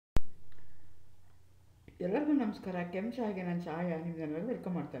ಎಲ್ಲರಿಗೂ ನಮಸ್ಕಾರ. ಚಾಯ್ಗೆ ನಾನು ಚಾಯ ನಿಮ್ಮನ್ನೆಲ್ಲ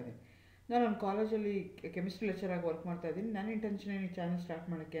ವೆಲ್ಕಮ್ ಮಾಡ್ತಾ ಇದ್ದೀನಿ. ನಾನು ಒಂದು ಕಾಲೇಜಲ್ಲಿ ಕೆಮಿಸ್ಟ್ರಿ ಲೆಕ್ಚರಾಗಿ ವರ್ಕ್ ಮಾಡ್ತಾ ಇದ್ದೀನಿ. ನನ್ನ ಇಂಟೆನ್ಷನ್ ಈ ಚಾನಲ್ ಸ್ಟಾರ್ಟ್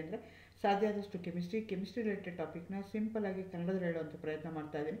ಮಾಡೋಕ್ಕೆ ಅಂದರೆ ಸಾಧ್ಯ ಆದಷ್ಟು ಕೆಮಿಸ್ಟ್ರಿ ರಿಲೇಟೆಡ್ ಟಾಪಿಕ್ನ ಸಿಂಪಲಾಗಿ ಕನ್ನಡದಲ್ಲಿ ಹೇಳುವಂಥ ಪ್ರಯತ್ನ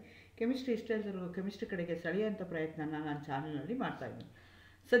ಮಾಡ್ತಾ ಇದ್ದೀನಿ. ಕೆಮಿಸ್ಟ್ರಿ ಇಷ್ಟ ಎಲ್ಲರಿಗೂ ಕೆಮಿಸ್ಟ್ರಿ ಕಡೆಗೆ ಸೆಳೆಯುವಂಥ ಪ್ರಯತ್ನನ ನಾನು ಚಾನಲ್ನಲ್ಲಿ ಮಾಡ್ತಾ ಇದ್ದೀನಿ.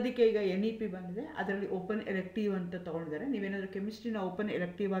 ಸದ್ಯಕ್ಕೆ ಈಗ NEP ಬಂದಿದೆ, ಅದರಲ್ಲಿ ಓಪನ್ ಎಲೆಕ್ಟಿವ್ ಅಂತ ತೊಗೊಂಡಿದ್ದಾರೆ. ನೀವೇನಾದರೂ ಕೆಮಿಸ್ಟ್ರಿನ ಓಪನ್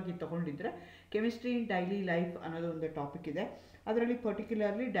ಎಲೆಕ್ಟಿವ್ ಆಗಿ ತೊಗೊಂಡಿದ್ರೆ ಕೆಮಿಸ್ಟ್ರಿ ಇನ್ ಡೈಲಿ ಲೈಫ್ ಅನ್ನೋದು ಒಂದು ಟಾಪಿಕ್ ಇದೆ. ಅದರಲ್ಲಿ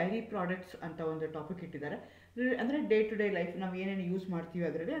ಪರ್ಟಿಕ್ಯುಲರ್ಲಿ ಡೈರಿ ಪ್ರಾಡಕ್ಟ್ಸ್ ಅಂತ ಒಂದು ಟಾಪಿಕ್ ಇಟ್ಟಿದ್ದಾರೆ. ಅಂದರೆ ಡೇ ಟು ಡೇ ಲೈಫ್ ನಾವು ಏನೇನು ಯೂಸ್ ಮಾಡ್ತೀವಿ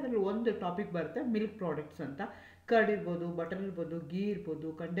ಅದರಲ್ಲಿ ಒಂದು ಟಾಪಿಕ್ ಬರುತ್ತೆ, ಮಿಲ್ಕ್ ಪ್ರಾಡಕ್ಟ್ಸ್ ಅಂತ. ಕರ್ಡ್ ಇರ್ಬೋದು, ಬಟರ್ ಇರ್ಬೋದು, ಗೀ ಇರ್ಬೋದು,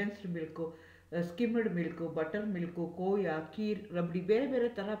 condensed milk, skimmed milk, butter milk, Koya, ಕೀರ್, ರಬ್ಡಿ, ಬೇರೆ ಬೇರೆ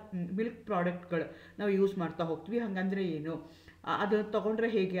ಥರ ಮಿಲ್ಕ್ ಪ್ರಾಡಕ್ಟ್ಗಳು ನಾವು ಯೂಸ್ ಮಾಡ್ತಾ ಹೋಗ್ತೀವಿ. ಹಾಗಂದರೆ ಏನು, ಅದು ತೊಗೊಂಡ್ರೆ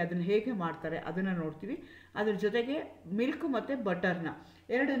ಹೇಗೆ, ಅದನ್ನು ಹೇಗೆ ಮಾಡ್ತಾರೆ ಅದನ್ನು ನೋಡ್ತೀವಿ. ಅದ್ರ ಜೊತೆಗೆ ಮಿಲ್ಕ್ ಮತ್ತು ಬಟರ್ನ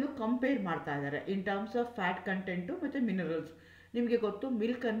ಎರಡನ್ನೂ ಕಂಪೇರ್ ಮಾಡ್ತಾ ಇದ್ದಾರೆ in terms of fat content ಮತ್ತು ಮಿನರಲ್ಸ್. ನಿಮಗೆ ಗೊತ್ತು,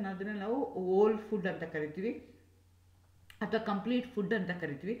 ಮಿಲ್ಕ್ ಅನ್ನೋದನ್ನ ನಾವು ಓಲ್ ಫುಡ್ ಅಂತ ಕರಿತೀವಿ ಅಥವಾ ಕಂಪ್ಲೀಟ್ ಫುಡ್ ಅಂತ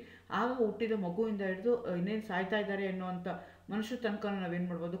ಕರಿತೀವಿ. ಆಗ ಹುಟ್ಟಿದ ಮಗುವಿಂದ ಹಿಡಿದು ಇನ್ನೇನು ಸಾಯ್ತಾ ಇದ್ದಾರೆ ಅನ್ನುವಂಥ ಮನುಷ್ಯ ತನಕ ನಾವೇನು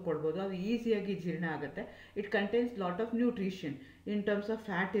ಮಾಡ್ಬೋದು, ಕೊಡ್ಬೋದು. ಅದು ಈಸಿಯಾಗಿ ಜೀರ್ಣ ಆಗುತ್ತೆ. It contains lot of nutrition in terms of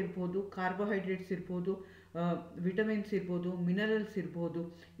fat ಇರ್ಬೋದು, ಕಾರ್ಬೋಹೈಡ್ರೇಟ್ಸ್ ಇರ್ಬೋದು, ವಿಟಮಿನ್ಸ್ ಇರ್ಬೋದು, ಮಿನರಲ್ಸ್ ಇರ್ಬೋದು,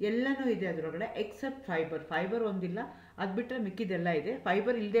 ಎಲ್ಲನೂ ಇದೆ ಅದರೊಳಗಡೆ ಎಕ್ಸೆಪ್ಟ್ ಫೈಬರ್ ಒಂದಿಲ್ಲ, ಅದು ಬಿಟ್ಟರೆ ಮಿಕ್ಕಿದೆಲ್ಲ ಇದೆ.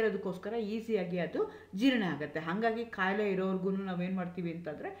 ಫೈಬರ್ ಇಲ್ಲದೆ ಇರೋದಕ್ಕೋಸ್ಕರ ಈಸಿಯಾಗಿ ಅದು ಜೀರ್ಣ ಆಗುತ್ತೆ. ಹಾಗಾಗಿ ಕಾಯಿಲೆ ಇರೋರ್ಗು ನಾವೇನು ಮಾಡ್ತೀವಿ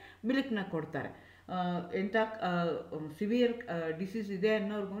ಅಂತಂದರೆ ಮಿಲ್ಕ್ನ ಕೊಡ್ತಾರೆ. ಎಂಥ ಸಿವಿಯರ್ ಡಿಸೀಸ್ ಇದೆ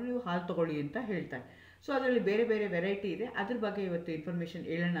ಅನ್ನೋರ್ಗು ನೀವು ಹಾಲು ತೊಗೊಳ್ಳಿ ಅಂತ ಹೇಳ್ತಾರೆ. ಸೊ ಅದರಲ್ಲಿ ಬೇರೆ ಬೇರೆ ವೆರೈಟಿ ಇದೆ. ಅದ್ರ ಬಗ್ಗೆ ಇವತ್ತು ಇನ್ಫಾರ್ಮೇಷನ್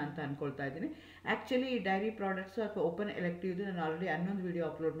ಹೇಳೋಣ ಅಂತ ಅಂದ್ಕೊಳ್ತಾ ಇದ್ದೀನಿ. ಆ್ಯಕ್ಚುಲಿ ಈ ಡೈರಿ ಪ್ರಾಡಕ್ಟ್ಸು ಅಥವಾ ಓಪನ್ ಎಲೆಕ್ಟಿವ್ದು ನಾನು ಆಲ್ರೆಡಿ 11 ವೀಡಿಯೋ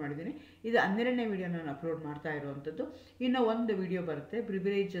ಅಪ್ಲೋಡ್ ಮಾಡಿದ್ದೀನಿ. ಇದು 12ನೇ ವೀಡಿಯೋ ನಾನು ಅಪ್ಲೋಡ್ ಮಾಡ್ತಾ ಇರುವಂಥದ್ದು. ಇನ್ನು ಒಂದು ವೀಡಿಯೋ ಬರುತ್ತೆ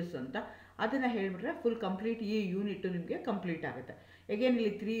ಬ್ರಿವರೇಜಸ್ ಅಂತ, ಅದನ್ನು ಹೇಳಿಬಿಟ್ರೆ ಫುಲ್ ಕಂಪ್ಲೀಟ್ ಈ ಯೂನಿಟ್ಟು ನಿಮಗೆ ಕಂಪ್ಲೀಟ್ ಆಗುತ್ತೆ. ಎಗೇನ್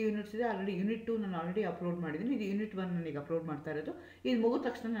ಇಲ್ಲಿ 3 ಯೂನಿಟ್ಸ್ ಇದೆ. ಆಲ್ರೆಡಿ ಯೂನಿಟ್ 2 ನಾನು ಆಲ್ರೆಡಿ ಅಪ್ಲೋಡ್ ಮಾಡಿದ್ದೀನಿ. ಇದು ಯೂನಿಟ್ 1 ನನಗೆ ಅಪ್ಲೋಡ್ ಮಾಡ್ತಾ ಇರೋದು. ಇದು ಮುಗಿದ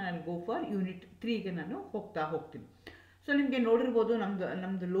ತಕ್ಷಣ ನಾನು ಗೋ ಫಾರ್ ಯೂನಿಟ್ 3ಗೆ ನಾನು ಹೋಗ್ತೀನಿ. ಸೊ ನಿಮಗೆ ನೋಡಿರ್ಬೋದು,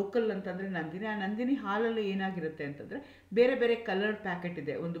 ನಮ್ಮದು ಲೋಕಲ್ ಅಂತಂದರೆ ನಂದಿನಿ. ಆ ನಂದಿನಿ ಹಾಲಲ್ಲಿ ಏನಾಗಿರುತ್ತೆ ಅಂತಂದರೆ ಬೇರೆ ಬೇರೆ ಕಲರ್ಡ್ ಪ್ಯಾಕೆಟ್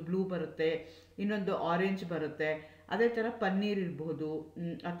ಇದೆ. ಒಂದು ಬ್ಲೂ ಬರುತ್ತೆ, ಇನ್ನೊಂದು ಆರೆಂಜ್ ಬರುತ್ತೆ. ಅದೇ ಥರ ಪನ್ನೀರ್ ಇರ್ಬೋದು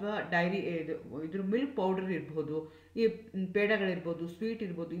ಅಥವಾ ಡೈರಿ ಇದ್ರ ಮಿಲ್ಕ್ ಪೌಡರ್ ಇರ್ಬೋದು, ಈ ಪೇಡಗಳಿರ್ಬೋದು, ಸ್ವೀಟ್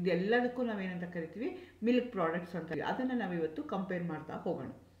ಇರ್ಬೋದು, ಇದೆಲ್ಲದಕ್ಕೂ ನಾವೇನಂತ ಕರಿತೀವಿ, ಮಿಲ್ಕ್ ಪ್ರಾಡಕ್ಟ್ಸ್ ಅಂತ. ಅದನ್ನು ನಾವಿವತ್ತು ಕಂಪೇರ್ ಮಾಡ್ತಾ ಹೋಗೋಣ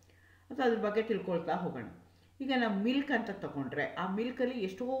ಅಥವಾ ಅದ್ರ ಬಗ್ಗೆ ತಿಳ್ಕೊಳ್ತಾ ಹೋಗೋಣ. ಈಗ ನಾವು ಮಿಲ್ಕ್ ಅಂತ ತಗೊಂಡ್ರೆ ಆ ಮಿಲ್ಕಲ್ಲಿ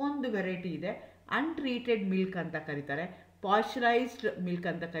ಎಷ್ಟೊಂದು ವೆರೈಟಿ ಇದೆ. ಅನ್ಟ್ರೀಟೆಡ್ ಮಿಲ್ಕ್ ಅಂತ ಕರೀತಾರೆ, ಪಾಶ್ಚರೈಸ್ಡ್ ಮಿಲ್ಕ್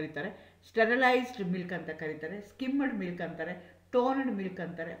ಅಂತ ಕರೀತಾರೆ, ಸ್ಟೆರಲೈಸ್ಡ್ ಮಿಲ್ಕ್ ಅಂತ ಕರೀತಾರೆ, ಸ್ಕಿಮ್ಡ್ ಮಿಲ್ಕ್ ಅಂತಾರೆ, ಟೋನ್ಡ್ ಮಿಲ್ಕ್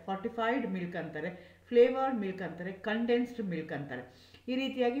ಅಂತಾರೆ, ಫಾರ್ಟಿಫೈಡ್ ಮಿಲ್ಕ್ ಅಂತಾರೆ, ಫ್ಲೇವರ್ಡ್ ಮಿಲ್ಕ್ ಅಂತಾರೆ, ಕಂಡೆನ್ಸ್ಡ್ ಮಿಲ್ಕ್ ಅಂತಾರೆ. ಈ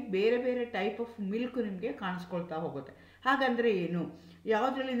ರೀತಿಯಾಗಿ ಬೇರೆ ಬೇರೆ ಟೈಪ್ ಆಫ್ ಮಿಲ್ಕ್ ನಿಮಗೆ ಕಾಣಿಸ್ಕೊಳ್ತಾ ಹೋಗುತ್ತೆ. ಹಾಗಂದರೆ ಏನು,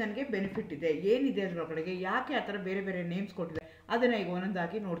 ಯಾವುದರಲ್ಲಿ ನನಗೆ ಬೆನಿಫಿಟ್ ಇದೆ, ಏನಿದೆ ಅದರೊಳಗಡೆಗೆ, ಯಾಕೆ ಆ ಥರ ಬೇರೆ ಬೇರೆ ನೇಮ್ಸ್ ಕೊಟ್ಟಿದೆ, ಅದನ್ನು ಈಗ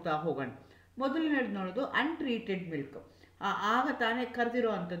ಒಂದೊಂದಾಗಿ ನೋಡ್ತಾ ಹೋಗೋಣ. ಮೊದಲನೇದು ನೋಡೋದು ಅನ್ಟ್ರೀಟೆಡ್ ಮಿಲ್ಕ್. ಆಗ ತಾನೇ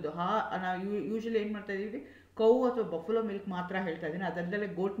ಕರೆದಿರೋ ಅಂಥದ್ದು. ನಾವು ಯೂಶ್ವಲಿ ಏನು ಮಾಡ್ತಾ ಇದ್ದೀವಿ, ಕೌ ಅಥವಾ ಬಫಲೋ ಮಿಲ್ಕ್ ಮಾತ್ರ ಹೇಳ್ತಾ ಇದ್ದೀನಿ. ಅದರಲ್ಲೇ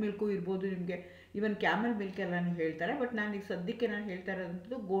ಗೋಟ್ ಮಿಲ್ಕು ಇರ್ಬೋದು, ನಿಮಗೆ ಈವನ್ ಕ್ಯಾಮಲ್ ಮಿಲ್ಕ್ ಎಲ್ಲನೂ ಹೇಳ್ತಾರೆ. ಬಟ್ ನಾನು ಈಗ ಸದ್ಯಕ್ಕೆ ನಾನು ಹೇಳ್ತಾ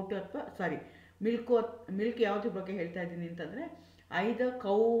ಇರೋದಂಥದ್ದು ಗೋಟು ಅಥವಾ ಮಿಲ್ಕ್ ಯಾವುದ್ರ ಬಗ್ಗೆ ಹೇಳ್ತಾ ಇದ್ದೀನಿ ಅಂತಂದರೆ ಐದರ್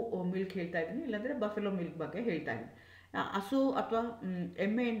ಕೌ ಮಿಲ್ಕ್ ಹೇಳ್ತಾ ಇದ್ದೀನಿ, ಇಲ್ಲಾಂದರೆ ಬಫೆಲೋ ಮಿಲ್ಕ್ ಬಗ್ಗೆ ಹೇಳ್ತಾ ಇದ್ದೀನಿ. ಹಸು ಅಥವಾ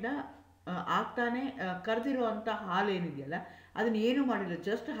ಎಮ್ಮೆಯಿಂದ ಆಗ್ತಾನೆ ಕರೆದಿರುವಂಥ ಹಾಲು ಏನಿದೆಯಲ್ಲ, ಅದನ್ನು ಏನೂ ಮಾಡಿಲ್ಲ,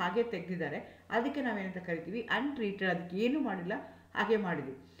 ಜಸ್ಟ್ ಹಾಗೆ ತೆಗೆದಿದ್ದಾರೆ. ಅದಕ್ಕೆ ನಾವೇನಂತ ಕರಿತೀವಿ ಅನ್ಟ್ರೀಟೆಡ್. ಅದಕ್ಕೆ ಏನೂ ಮಾಡಿಲ್ಲ, ಹಾಗೆ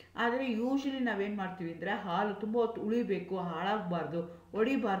ಮಾಡಿದ್ವಿ. ಆದರೆ ಯೂಶ್ವಲಿ ನಾವೇನು ಮಾಡ್ತೀವಿ ಅಂದರೆ ಹಾಲು ತುಂಬ ಹೊತ್ತು ಉಳಿಬೇಕು, ಹಾಳಾಗಬಾರ್ದು,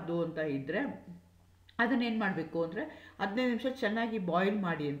 ಒಡಿಬಾರ್ದು ಅಂತ ಇದ್ದರೆ ಅದನ್ನೇನು ಮಾಡಬೇಕು ಅಂದರೆ 15 ನಿಮಿಷ ಚೆನ್ನಾಗಿ ಬಾಯ್ಲ್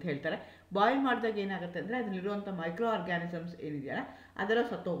ಮಾಡಿ ಅಂತ ಹೇಳ್ತಾರೆ. ಬಾಯ್ಲ್ ಮಾಡಿದಾಗ ಏನಾಗುತ್ತೆ ಅಂದರೆ ಅದರಲ್ಲಿರುವಂಥ ಮೈಕ್ರೋ ಆರ್ಗ್ಯಾನಿಸಮ್ಸ್ ಏನಿದೆಯಲ್ಲ ಅದೆಲ್ಲ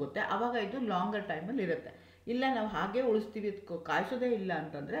ಸತ್ತೋಗುತ್ತೆ. ಆವಾಗ ಇದು ಲಾಂಗರ್ ಟೈಮಲ್ಲಿ ಇರುತ್ತೆ. ಇಲ್ಲ ನಾವು ಹಾಗೆ ಉಳಿಸ್ತೀವಿ, ಕಾಯಿಸೋದೇ ಇಲ್ಲ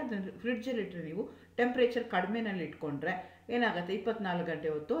ಅಂತಂದರೆ ಅದನ್ನು ಫ್ರಿಡ್ಜಲ್ಲಿ ಇಟ್ಟರೆ, ನೀವು ಟೆಂಪ್ರೇಚರ್ ಕಡಿಮೆನಲ್ಲಿ ಇಟ್ಕೊಂಡ್ರೆ ಏನಾಗುತ್ತೆ, 24 ಗಂಟೆ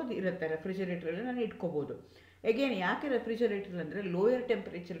ಹೊತ್ತು ಅದು ಇರುತ್ತೆ. ರೆಫ್ರಿಜರೇಟ್ರಲ್ಲಿ ನಾನು ಇಟ್ಕೋಬೋದು. ಎಗೇನ್ ಯಾಕೆ ರೆಫ್ರಿಜರೇಟರ್ ಅಂದರೆ ಲೋಯರ್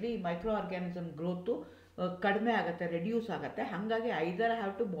ಟೆಂಪ್ರೇಚರ್ಲಿ ಈ ಮೈಕ್ರೋ ಆರ್ಗ್ಯಾನಿಸಮ್ ಗ್ರೋತು ಕಡಿಮೆ ಆಗುತ್ತೆ, ರೆಡ್ಯೂಸ್ ಆಗುತ್ತೆ. ಹಾಗಾಗಿ ಐದರ್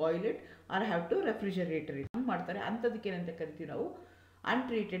have to boil it R have to refrigerator it ಮಾಡ್ತಾರೆ. ಅಂಥದಕ್ಕೆ ಏನಂತ ಕರಿತೀವಿ ನಾವು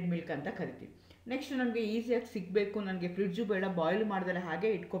ಅನ್ಟ್ರೀಟೆಡ್ ಮಿಲ್ಕ್ ಅಂತ ಕರಿತೀವಿ. ನೆಕ್ಸ್ಟ್ ನಮಗೆ ಈಸಿಯಾಗಿ ಸಿಗಬೇಕು, ನನಗೆ ಫ್ರಿಡ್ಜು ಬೇಡ, ಬಾಯ್ಲ್ ಮಾಡಿದ್ರೆ ಹಾಗೆ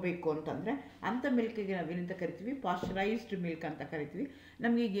ಇಟ್ಕೋಬೇಕು ಅಂತಂದರೆ ಅಂಥ ಮಿಲ್ಕಿಗೆ ನಾವೇನಂತ ಕರಿತೀವಿ, ಪಾಶ್ಚರೈಸ್ಡ್ ಮಿಲ್ಕ್ ಅಂತ ಕರಿತೀವಿ.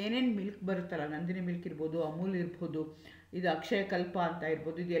 ನಮಗೆ ಈಗ ಏನೇನು ಮಿಲ್ಕ್ ಬರುತ್ತಲ್ಲ, ನಂದಿನಿ ಮಿಲ್ಕ್ ಇರ್ಬೋದು, ಅಮೂಲ್ ಇರ್ಬೋದು, ಇದು ಅಕ್ಷಯ ಕಲ್ಪ ಅಂತ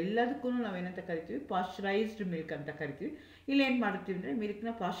ಇರ್ಬೋದು, ಇದು ಎಲ್ಲದಕ್ಕೂ ನಾವೇನಂತ ಕರಿತೀವಿ, ಪಾಶ್ಚರೈಸ್ಡ್ ಮಿಲ್ಕ್ ಅಂತ ಕರಿತೀವಿ. ಇಲ್ಲಿ ಏನು ಮಾಡಿರ್ತೀವಿ ಅಂದರೆ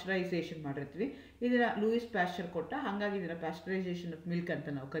ಮಿಲ್ಕ್ನ ಪಾಶ್ಚರೈಸೇಷನ್ ಮಾಡಿರ್ತೀವಿ. ಇದನ್ನು ಲೂಯಿಸ್ ಪ್ಯಾಶ್ಚರ್ ಕೊಟ್ಟ, ಹಾಗಾಗಿ ಇದನ್ನು ಪ್ಯಾಶ್ಚರೈಸೇಷನ್ ಆಫ್ ಮಿಲ್ಕ್ ಅಂತ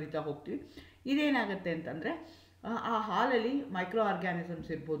ನಾವು ಕರಿತಾ ಹೋಗ್ತೀವಿ. ಇದೇನಾಗುತ್ತೆ ಅಂತಂದರೆ ಆ ಹಾಲಲ್ಲಿ ಮೈಕ್ರೋ ಆರ್ಗ್ಯಾನಿಸಮ್ಸ್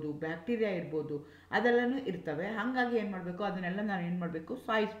ಇರ್ಬೋದು, ಬ್ಯಾಕ್ಟೀರಿಯಾ ಇರ್ಬೋದು, ಅದೆಲ್ಲನೂ ಇರ್ತವೆ. ಹಾಗಾಗಿ ಏನು ಮಾಡಬೇಕು, ಅದನ್ನೆಲ್ಲ ನಾನು ಏನು ಮಾಡಬೇಕು,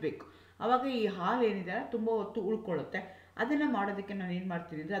 ಸಾಯಿಸಬೇಕು. ಆವಾಗ ಈ ಹಾಲು ಏನಿದೆ ತುಂಬ ಹೊತ್ತು ಉಳ್ಕೊಳ್ಳುತ್ತೆ. ಅದನ್ನು ಮಾಡೋದಕ್ಕೆ ನಾನು ಏನು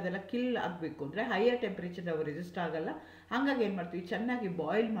ಮಾಡ್ತೀನಿ ಅಂದರೆ ಅದೆಲ್ಲ ಕಿಲ್ ಆಗಬೇಕು ಅಂದರೆ ಹೈಯರ್ ಟೆಂಪ್ರೇಚರ್ ನಾವು ರೆಸಿಸ್ಟ್ ಆಗಲ್ಲ. ಹಾಗಾಗಿ ಏನು ಮಾಡ್ತೀವಿ, ಚೆನ್ನಾಗಿ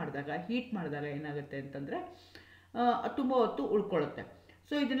ಬಾಯ್ಲ್ ಮಾಡಿದಾಗ, ಹೀಟ್ ಮಾಡಿದಾಗ ಏನಾಗುತ್ತೆ ಅಂತಂದರೆ ತುಂಬ ಹೊತ್ತು ಉಳ್ಕೊಳ್ಳುತ್ತೆ.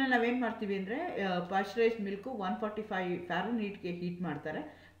 ಸೊ ಇದನ್ನು ನಾವೇನು ಮಾಡ್ತೀವಿ ಅಂದರೆ ಪಾಶ್ಚರೈಸ್ಡ್ ಮಿಲ್ಕು 145 ಫ್ಯಾರನ್ಹೀಟ್ಗೆ ಹೀಟ್ ಮಾಡ್ತಾರೆ,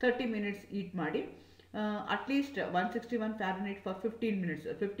 30 ಮಿನಿಟ್ಸ್ ಹೀಟ್ ಮಾಡಿ at least 161 Fahrenheit for 15 minutes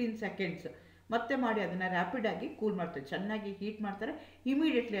 15 seconds ಮತ್ತೆ ಮಾಡಿ ಅದನ್ನು ರ್ಯಾಪಿಡಾಗಿ ಕೂಲ್ ಮಾಡ್ತಾರೆ, ಚೆನ್ನಾಗಿ ಹೀಟ್ ಮಾಡ್ತಾರೆ,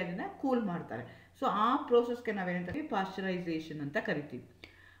 ಇಮಿಡಿಯೇಟ್ಲಿ ಅದನ್ನು ಕೂಲ್ ಮಾಡ್ತಾರೆ. ಸೊ ಆ ಪ್ರೋಸೆಸ್ಗೆ ನಾವೇನಂತೀವಿ ಪಾಶ್ಚರೈಸೇಷನ್ ಅಂತ ಕರಿತೀವಿ.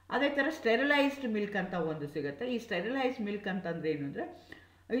 ಅದೇ ಥರ ಸ್ಟೆರಿಲೈಸ್ಡ್ ಮಿಲ್ಕ್ ಅಂತ ಒಂದು ಸಿಗುತ್ತೆ. ಈ ಸ್ಟೆರಿಲೈಸ್ಡ್ ಮಿಲ್ಕ್ ಅಂತಂದರೆ ಏನು ಅಂದರೆ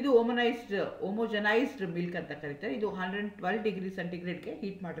ಇದು ಹೋಮೋಜನೈಸ್ಡ್ ಮಿಲ್ಕ್ ಅಂತ ಕರೀತಾರೆ. ಇದು 112 ಡಿಗ್ರಿ ಸೆಂಟಿಗ್ರೇಡ್ಗೆ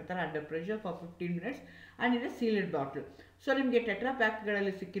ಹೀಟ್ ಮಾಡಿರ್ತಾರೆ under pressure for 15 minutes and ಇದೆ ಸೀಲ್ಡ್ ಬಾಟ್ಲ್. ಸೊ ನಿಮಗೆ ಟೆಟ್ರಾ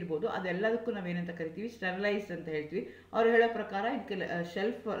ಪ್ಯಾಕ್ಗಳಲ್ಲಿ ಸಿಕ್ಕಿರ್ಬೋದು, ಅದೆಲ್ಲದಕ್ಕೂ ನಾವೇನಂತ ಕರಿತೀವಿ ಸ್ಟೆರಿಲೈಸ್ಡ್ ಅಂತ ಹೇಳ್ತೀವಿ. ಅವ್ರು ಹೇಳೋ ಪ್ರಕಾರ ಇದಕ್ಕೆ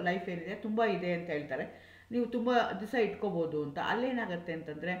ಶೆಲ್ಫ್ ಲೈಫ್ ಏನಿದೆ ತುಂಬ ಇದೆ ಅಂತ ಹೇಳ್ತಾರೆ, ನೀವು ತುಂಬ ದಿವಸ ಇಟ್ಕೋಬೋದು ಅಂತ. ಅಲ್ಲೇನಾಗುತ್ತೆ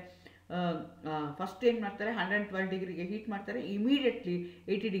ಅಂತಂದರೆ ಫಸ್ಟ್ ಏನು ಮಾಡ್ತಾರೆ 112 ಡಿಗ್ರಿಗೆ ಹೀಟ್ ಮಾಡ್ತಾರೆ, ಇಮಿಡಿಯೇಟ್ಲಿ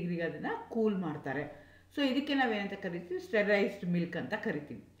 80 ಡಿಗ್ರಿಗೆ ಅದನ್ನು ಕೂಲ್ ಮಾಡ್ತಾರೆ. ಸೊ ಇದಕ್ಕೆ ನಾವೇನಂತ ಕರಿತೀವಿ ಸ್ಟೆರಿಲೈಸ್ಡ್ ಮಿಲ್ಕ್ ಅಂತ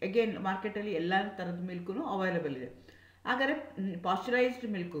ಕರಿತೀವಿ. ಅಗೇನ್ ಮಾರ್ಕೆಟಲ್ಲಿ ಎಲ್ಲ ಥರದ ಮಿಲ್ಕೂ ಅವೈಲೇಬಲ್ ಇದೆ. ಹಾಗಾದರೆ ಪಾಶ್ಚರೈಸ್ಡ್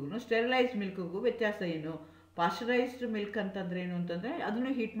ಮಿಲ್ಕ್ಗೂ ಸ್ಟೆರಿಲೈಸ್ಡ್ ಮಿಲ್ಕ್ಗೂ ವ್ಯತ್ಯಾಸ ಏನು? ಪಾಶ್ಚರೈಸ್ಡ್ ಮಿಲ್ಕ್ ಅಂತಂದರೆ ಏನು ಅಂತಂದರೆ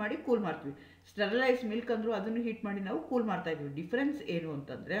ಅದನ್ನು ಹೀಟ್ ಮಾಡಿ ಕೂಲ್ ಮಾಡ್ತೀವಿ, ಸ್ಟೆರಿಲೈಸ್ಡ್ ಮಿಲ್ಕ್ ಅಂದರೂ ಅದನ್ನು ಹೀಟ್ ಮಾಡಿ ನಾವು ಕೂಲ್ ಮಾಡ್ತಾ ಇದ್ದೀವಿ. ಡಿಫ್ರೆನ್ಸ್ ಏನು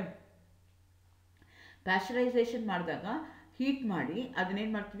ಅಂತಂದರೆ ಪ್ಯಾಶ್ಚರೈಸೇಷನ್ ಮಾಡಿದಾಗ ಹೀಟ್ ಮಾಡಿ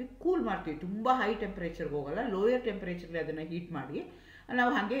ಅದನ್ನೇನು ಮಾಡ್ತೀವಿ ಕೂಲ್ ಮಾಡ್ತೀವಿ, ತುಂಬ ಹೈ ಟೆಂಪ್ರೇಚರ್ಗೆ ಹೋಗಲ್ಲ, ಲೋಯರ್ ಟೆಂಪ್ರೇಚರ್ಗೆ ಅದನ್ನು ಹೀಟ್ ಮಾಡಿ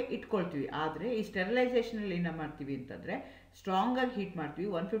ನಾವು ಹಾಗೆ ಇಟ್ಕೊಳ್ತೀವಿ. ಆದರೆ ಈ ಸ್ಟೆರಿಲೈಸೇಷನಲ್ಲಿ ಏನು ಮಾಡ್ತೀವಿ ಅಂತಂದರೆ ಸ್ಟ್ರಾಂಗಾಗಿ ಹೀಟ್ ಮಾಡ್ತೀವಿ,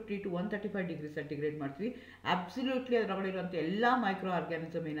 150 to 135 ಡಿಗ್ರಿ ಸೆಂಟಿಗ್ರೇಡ್ ಮಾಡ್ತೀವಿ. ಅಬ್ಸಲ್ಯೂಟ್ಲಿ ಅದರೊಳಗಡೆ ಇರುವಂಥ ಎಲ್ಲ ಮೈಕ್ರೋ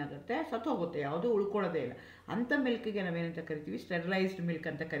ಆರ್ಗ್ಯಾನಿಸಮ್ ಏನಾಗುತ್ತೆ ಸತ್ತೋಗುತ್ತೆ, ಯಾವುದೂ ಉಳ್ಕೊಳ್ಳೋದೇ ಇಲ್ಲ. ಅಂಥ ಮಿಲ್ಕಿಗೆ ನಾವೇನಂತ ಕರಿತೀವಿ ಸ್ಟೆರಿಲೈಸ್ಡ್ ಮಿಲ್ಕ್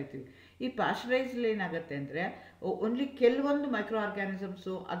ಅಂತ ಕರಿತೀವಿ. ಈ ಪಾಶ್ಚರೈಸ್ಡ್ ಏನಾಗುತ್ತೆ ಅಂದರೆ ಓನ್ಲಿ ಕೆಲವೊಂದು ಮೈಕ್ರೋ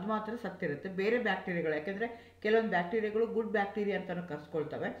ಆರ್ಗ್ಯಾನಿಸಮ್ಸು ಅದು ಮಾತ್ರ ಸತ್ತಿರುತ್ತೆ, ಬೇರೆ ಬ್ಯಾಕ್ಟೀರಿಯಾಗಳು, ಯಾಕೆಂದರೆ ಕೆಲವೊಂದು ಬ್ಯಾಕ್ಟೀರಿಯಾಗಳು ಗುಡ್ ಬ್ಯಾಕ್ಟೀರಿಯಾ ಅಂತಲೂ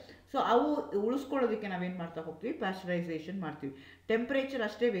ಕರ್ಸ್ಕೊಳ್ತವೆ. ಸೊ ಅವು ಉಳಿಸ್ಕೊಳ್ಳೋದಕ್ಕೆ ನಾವೇನು ಮಾಡ್ತಾ ಹೋಗ್ತೀವಿ ಪ್ಯಾಶ್ಚರೈಸೇಷನ್ ಮಾಡ್ತೀವಿ. ಟೆಂಪ್ರೇಚರ್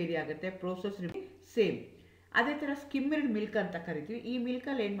ಅಷ್ಟೇ ವೇರಿ ಆಗುತ್ತೆ, ಪ್ರೋಸೆಸ್ ಸೇಮ್. ಅದೇ ಥರ ಸ್ಕಿಮ್ಮಿಡ್ ಮಿಲ್ಕ್ ಅಂತ ಕರಿತೀವಿ. ಈ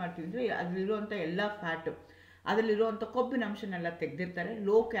ಮಿಲ್ಕಲ್ಲಿ ಏನು ಮಾಡ್ತೀವಿ ಅಂದರೆ ಅದರಲ್ಲಿರುವಂಥ ಎಲ್ಲ ಫ್ಯಾಟು, ಅದರಲ್ಲಿರುವಂಥ ಕೊಬ್ಬಿನ ಅಂಶನೆಲ್ಲ ತೆಗೆದಿರ್ತಾರೆ,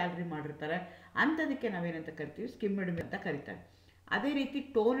 ಲೋ ಕ್ಯಾಲರಿ ಮಾಡಿರ್ತಾರೆ. ಅಂಥದಕ್ಕೆ ನಾವೇನಂತ ಕರಿತೀವಿ ಸ್ಕಿಮ್ಮಿಡ್ ಮಿಲ್ಕ್ ಅಂತ ಕರೀತಾರೆ. ಅದೇ ರೀತಿ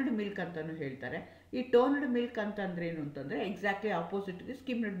ಟೋನ್ಡ್ ಮಿಲ್ಕ್ ಅಂತಲೂ ಹೇಳ್ತಾರೆ. ಈ ಟೋನ್ಡ್ ಮಿಲ್ಕ್ ಅಂತಂದ್ರೆ ಏನು ಅಂತಂದರೆ ಎಕ್ಸಾಕ್ಟ್ಲಿ ಆಪೋಸಿಟ್ ಇದೆ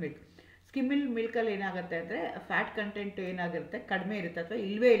ಸ್ಕಿಮ್ಡ್ ಮಿಲ್ಕ್. ಸ್ಕಿಮ್ಮಿಡ್ ಮಿಲ್ಕಲ್ಲಿ ಏನಾಗುತ್ತೆ ಅಂದರೆ ಫ್ಯಾಟ್ ಕಂಟೆಂಟ್ ಏನಾಗಿರುತ್ತೆ ಕಡಿಮೆ ಇರುತ್ತೆ ಅಥವಾ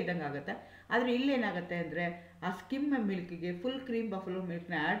ಇಲ್ಲವೇ ಇಲ್ದಂಗೆ ಆಗುತ್ತೆ. ಆದರೆ ಇಲ್ಲೇನಾಗುತ್ತೆ ಅಂದರೆ ಆ scheme ಮಿಲ್ಕಿಗೆ full cream Buffalo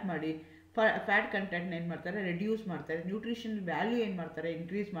ಮಿಲ್ಕ್ನ add ಮಾಡಿ ಫ್ಯಾಟ್ ಕಂಟೆಂಟ್ನ ಏನು ಮಾಡ್ತಾರೆ ರೆಡ್ಯೂಸ್ ಮಾಡ್ತಾರೆ, ನ್ಯೂಟ್ರಿಷನಲ್ ವ್ಯಾಲ್ಯೂ ಏನು ಮಾಡ್ತಾರೆ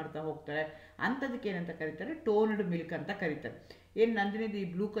ಇನ್ಕ್ರೀಸ್ ಮಾಡ್ತಾ ಹೋಗ್ತಾರೆ. ಅಂಥದಕ್ಕೆ ಏನಂತ ಕರೀತಾರೆ ಟೋನ್ಡ್ ಮಿಲ್ಕ್ ಅಂತ ಕರೀತಾರೆ. ಏನು ನಂದಿನಿದು ಈ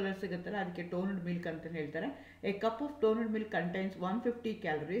ಬ್ಲೂ ಕಲರ್ ಸಿಗುತ್ತಲ್ಲ ಅದಕ್ಕೆ ಟೋನ್ಡ್ ಮಿಲ್ಕ್ ಅಂತ ಹೇಳ್ತಾರೆ. A cup of toned milk contains 150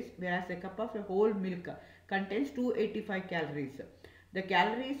 calories, whereas A cup of A hole milk contains 285 calories. The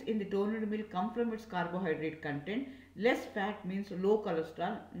calories in the toned milk come from its carbohydrate content. Less fat means low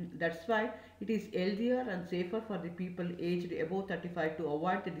cholesterol. That's why it is healthier and safer for the people aged above 35 to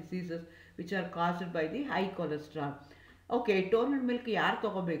avoid the diseases which are caused by the high cholesterol. Okay, toned milk ಯಾರು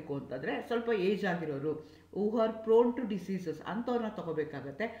ತೊಗೋಬೇಕು ಅಂತಂದರೆ ಸ್ವಲ್ಪ age ಆಗಿರೋರು, who are prone to diseases ಅಂಥವ್ರನ್ನ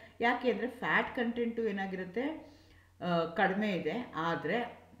ತೊಗೋಬೇಕಾಗತ್ತೆ. ಯಾಕೆ ಅಂದರೆ fat content ಏನಾಗಿರುತ್ತೆ ಕಡಿಮೆ ಇದೆ, ಆದರೆ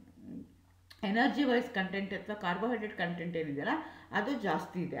ಎನರ್ಜಿ ವೈಸ್ ಕಂಟೆಂಟ್ ಅಥವಾ ಕಾರ್ಬೋಹೈಡ್ರೇಟ್ ಕಂಟೆಂಟ್ ಏನಿದೆಯಲ್ಲ ಅದು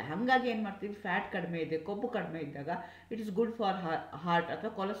ಜಾಸ್ತಿ ಇದೆ. ಹಾಗಾಗಿ ಏನು ಮಾಡ್ತೀವಿ ಫ್ಯಾಟ್ ಕಡಿಮೆ ಇದೆ, ಕೊಬ್ಬು ಕಡಿಮೆ ಇದ್ದಾಗ it is good for heart.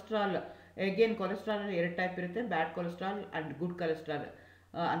 ಅಥವಾ ಕೊಲೆಸ್ಟ್ರಾಲ್, ಎಗೇನ್ ಕೊಲೆಸ್ಟ್ರಾಲ್ 2 ಟೈಪ್ ಇರುತ್ತೆ, bad cholesterol and good cholesterol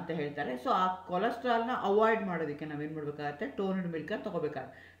ಅಂತ ಹೇಳ್ತಾರೆ. ಸೊ ಆ ಕೊಲೆಸ್ಟ್ರಾಲ್ನ ಅವಾಯ್ಡ್ ಮಾಡೋದಕ್ಕೆ ನಾವೇನು ಮಾಡಬೇಕಾಗತ್ತೆ toned milk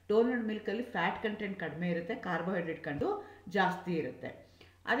ತೊಗೋಬೇಕಾಗುತ್ತೆ. Toned ಮಿಲ್ಕಲ್ಲಿ fat content ಕಡಿಮೆ ಇರುತ್ತೆ, ಕಾರ್ಬೋಹೈಡ್ರೇಟ್ ಕಂಡು ಜಾಸ್ತಿ ಇರುತ್ತೆ.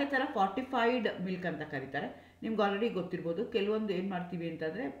 ಅದೇ ಥರ ಫಾರ್ಟಿಫೈಡ್ ಮಿಲ್ಕ್ ಅಂತ ಕರೀತಾರೆ. ನಿಮ್ಗೆ ಆಲ್ರೆಡಿ ಗೊತ್ತಿರ್ಬೋದು, ಕೆಲವೊಂದು ಏನು ಮಾಡ್ತೀವಿ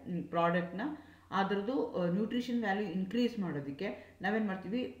ಅಂತಂದರೆ ಪ್ರಾಡಕ್ಟ್ನ ಅದರದ್ದು ನ್ಯೂಟ್ರಿಷನ್ ವ್ಯಾಲ್ಯೂ ಇನ್ಕ್ರೀಸ್ ಮಾಡೋದಕ್ಕೆ ನಾವೇನು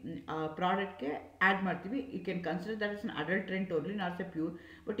ಮಾಡ್ತೀವಿ ಪ್ರಾಡಕ್ಟ್ಗೆ ಆ್ಯಡ್ ಮಾಡ್ತೀವಿ. You can consider that is an adulterant only, not A pure.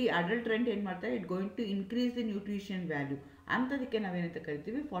 But ಈ ಅಡಲ್ಟ್ರೆಂಟ್ ಏನು ಮಾಡ್ತಾರೆ it going to increase the nutrition value. ಅಂಥದಕ್ಕೆ ನಾವೇನಂತ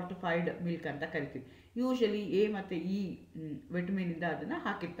ಕರಿತೀವಿ ಫಾರ್ಟಿಫೈಡ್ ಮಿಲ್ಕ್ ಅಂತ ಕರಿತೀವಿ. ಯೂಶಲಿ ಎ ಮತ್ತು ಇ ವಿಟಮಿನಿಂದ ಅದನ್ನು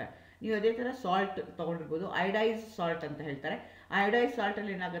ಹಾಕಿರ್ತಾರೆ. ನೀವು ಅದೇ ಥರ ಸಾಲ್ಟ್ ತೊಗೊಂಡಿರ್ಬೋದು, ಅಯೋಡೈಸ್ ಸಾಲ್ಟ್ ಅಂತ ಹೇಳ್ತಾರೆ. ಅಯೋಡೈಸ್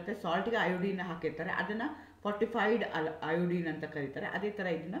ಸಾಲ್ಟಲ್ಲಿ ಏನಾಗುತ್ತೆ ಸಾಲ್ಟ್ಗೆ ಅಯೋಡಿನ ಹಾಕಿರ್ತಾರೆ, ಅದನ್ನು ಫಾರ್ಟಿಫೈಡ್ ಅಯೋಡಿನ್ ಅಂತ ಕರೀತಾರೆ. ಅದೇ ಥರ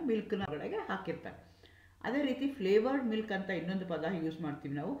ಇದನ್ನು ಮಿಲ್ಕ್ನ ಒಳಗೆ ಹಾಕಿರ್ತಾರೆ. ಅದೇ ರೀತಿ ಫ್ಲೇವರ್ಡ್ ಮಿಲ್ಕ್ ಅಂತ ಇನ್ನೊಂದು ಪದ ಯೂಸ್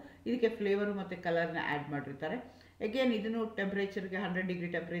ಮಾಡ್ತೀವಿ ನಾವು. ಇದಕ್ಕೆ ಫ್ಲೇವರು ಮತ್ತು ಕಲರ್ನ ಆ್ಯಡ್ ಮಾಡಿರ್ತಾರೆ. ಅಗೇನ್ ಇದನ್ನು ಟೆಂಪ್ರೇಚರ್ಗೆ 100 ಡಿಗ್ರಿ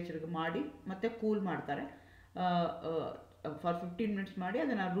ಟೆಂಪ್ರೇಚರ್ಗೆ ಮಾಡಿ ಮತ್ತು ಕೂಲ್ ಮಾಡ್ತಾರೆ. ಫಾರ್ 15 ಮಿನಿಟ್ಸ್ ಮಾಡಿ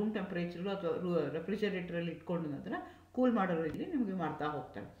ಅದನ್ನು ರೂಮ್ ಟೆಂಪ್ರೇಚರ್ಲು ಅಥವಾ ರೆಫ್ರಿಜರೇಟರಲ್ಲಿ ಇಟ್ಕೊಂಡು ನಂತರ ಕೂಲ್ ಮಾಡೋದ್ರಲ್ಲಿ ನಿಮಗೆ ಮಾಡ್ತಾ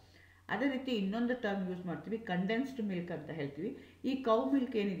ಹೋಗ್ತಾರೆ. ಅದೇ ರೀತಿ ಇನ್ನೊಂದು ಟರ್ಮ್ ಯೂಸ್ ಮಾಡ್ತೀವಿ ಕಂಡೆನ್ಸ್ಡ್ ಮಿಲ್ಕ್ ಅಂತ ಹೇಳ್ತೀವಿ. ಈ ಕೌ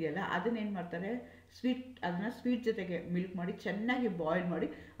ಮಿಲ್ಕ್ ಏನಿದೆಯಲ್ಲ ಅದನ್ನೇನು ಮಾಡ್ತಾರೆ ಅದನ್ನು ಸ್ವೀಟ್ ಜೊತೆಗೆ ಮಿಲ್ಕ್ ಮಾಡಿ ಚೆನ್ನಾಗಿ ಬಾಯ್ಲ್ ಮಾಡಿ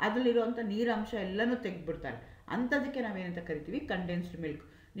ಅದರಲ್ಲಿರುವಂಥ ನೀರಂಶ ಎಲ್ಲನೂ ತೆಗೆದುಬಿಡ್ತಾರೆ. ಅಂಥದಕ್ಕೆ ನಾವೇನಂತ ಕರಿತೀವಿ ಕಂಡೆನ್ಸ್ಡ್ ಮಿಲ್ಕ್.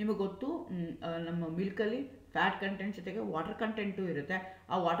 ನಿಮಗೆ ಗೊತ್ತು ನಮ್ಮ ಮಿಲ್ಕಲ್ಲಿ ಫ್ಯಾಟ್ ಕಂಟೆಂಟ್ ಜೊತೆಗೆ ವಾಟರ್ ಕಂಟೆಂಟು ಇರುತ್ತೆ.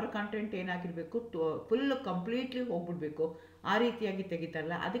 ಆ ವಾಟರ್ ಕಂಟೆಂಟ್ ಏನಾಗಿರಬೇಕು ಫುಲ್ ಕಂಪ್ಲೀಟ್ಲಿ ಹೋಗ್ಬಿಡ್ಬೇಕು, ಆ ರೀತಿಯಾಗಿ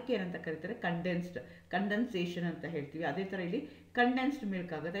ತೆಗಿತಾರಲ್ಲ ಅದಕ್ಕೆ ಏನಂತ ಕರೀತಾರೆ ಕಂಡೆನ್ಸೇಷನ್ ಅಂತ ಹೇಳ್ತೀವಿ. ಅದೇ ಥರ ಇಲ್ಲಿ ಕಂಡೆನ್ಸ್ಡ್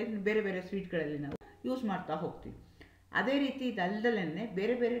ಮಿಲ್ಕ್ ಆಗುತ್ತೆ. ಇದನ್ನು ಬೇರೆ ಬೇರೆ ಸ್ವೀಟ್ಗಳಲ್ಲಿ ನಾವು ಯೂಸ್ ಮಾಡ್ತಾ ಹೋಗ್ತೀವಿ. ಅದೇ ರೀತಿ ಇದಲ್ದಲೇ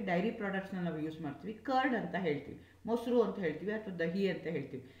ಬೇರೆ ಬೇರೆ ಡೈರಿ ಪ್ರಾಡಕ್ಟ್ಸ್ನ ನಾವು ಯೂಸ್ ಮಾಡ್ತೀವಿ. ಕರ್ಡ್ ಅಂತ ಹೇಳ್ತೀವಿ, ಮೊಸರು ಅಂತ ಹೇಳ್ತೀವಿ, ಅಥವಾ ದಹಿ ಅಂತ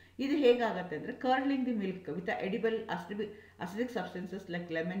ಹೇಳ್ತೀವಿ. ಇದು ಹೇಗಾಗುತ್ತೆ ಅಂದರೆ ಕರ್ಡ್ಲಿಂಗ್ the milk with edible acidic substances like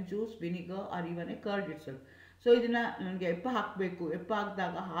lemon juice, vinegar R even A curd it self. So ಇದನ್ನು ನನಗೆ ಎಪ್ಪ ಹಾಕಬೇಕು, ಎಪ್ಪ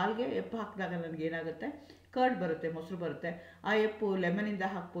ಹಾಕಿದಾಗ ಹಾಲಿಗೆ ಎಪ್ಪ ಹಾಕಿದಾಗ ನನಗೆ ಏನಾಗುತ್ತೆ, ಕರ್ಡ್ ಬರುತ್ತೆ, ಮೊಸರು ಬರುತ್ತೆ. ಆ ಎಪ್ಪು ಲೆಮನಿಂದ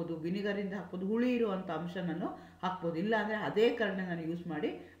ಹಾಕ್ಬೋದು, ವಿನಿಗರಿಂದ ಹಾಕ್ಬೋದು, ಹುಳಿ ಇರುವಂಥ ಅಂಶ ನಾನು ಹಾಕ್ಬೋದು. ಇಲ್ಲ ಅಂದರೆ ಅದೇ ಕರ್ಡ್ನ ನಾನು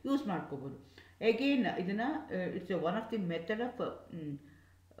ಯೂಸ್ ಮಾಡ್ಕೋಬೋದು. ಎಗೇನ್ ಇದನ್ನು it's one of the method of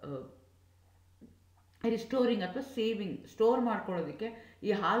restoring ಅಥವಾ ಸೇವಿಂಗ್. ಸ್ಟೋರ್ ಮಾಡ್ಕೊಳ್ಳೋದಕ್ಕೆ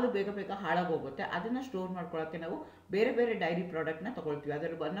ಈ ಹಾಲು ಬೇಗ ಬೇಗ ಹಾಳಾಗೋಗುತ್ತೆ, ಅದನ್ನು ಸ್ಟೋರ್ ಮಾಡ್ಕೊಳ್ಳೋಕ್ಕೆ ನಾವು ಬೇರೆ ಬೇರೆ ಡೈರಿ ಪ್ರಾಡಕ್ಟ್ನ ತೊಗೊಳ್ತೀವಿ.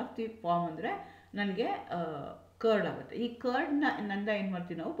 ಅದರ ಒನ್ ಆಫ್ ದಿ ಫಾರ್ಮ್ ಅಂದರೆ ನನಗೆ ಕರ್ಡ್ ಆಗುತ್ತೆ. ಈ ಕರ್ಡ್ನ ಏನು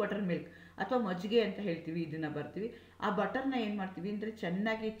ಮಾಡ್ತೀವಿ ನಾವು, ಬಟರ್ ಮಿಲ್ಕ್ ಅಥವಾ ಮಜ್ಜಿಗೆ ಅಂತ ಹೇಳ್ತೀವಿ, ಇದನ್ನು ಬರ್ತೀವಿ. ಆ ಬಟರ್ನ ಏನು ಮಾಡ್ತೀವಿ ಅಂದರೆ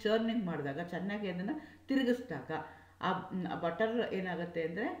ಚೆನ್ನಾಗಿ ಚರ್ನಿಂಗ್ ಮಾಡಿದಾಗ, ಚೆನ್ನಾಗಿ ಅದನ್ನು ತಿರುಗಿಸಿದಾಗ ಆ ಬಟರ್ ಏನಾಗುತ್ತೆ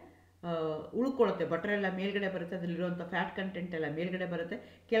ಅಂದರೆ ಉಳ್ಕೊಳ್ಳುತ್ತೆ. ಬಟರ್ ಎಲ್ಲ ಮೇಲ್ಗಡೆ ಬರುತ್ತೆ, ಅದರಲ್ಲಿರುವಂಥ ಫ್ಯಾಟ್ ಕಂಟೆಂಟ್ ಎಲ್ಲ ಮೇಲ್ಗಡೆ ಬರುತ್ತೆ.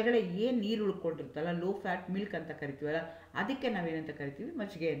 ಕೆಳಗಡೆ ಏನು ನೀರು ಉಳ್ಕೊಂಡಿರುತ್ತಲ್ಲ, ಲೋ ಫ್ಯಾಟ್ ಮಿಲ್ಕ್ ಅಂತ ಕರಿತೀವಲ್ಲ, ಅದಕ್ಕೆ ನಾವೇನಂತ ಕರಿತೀವಿ,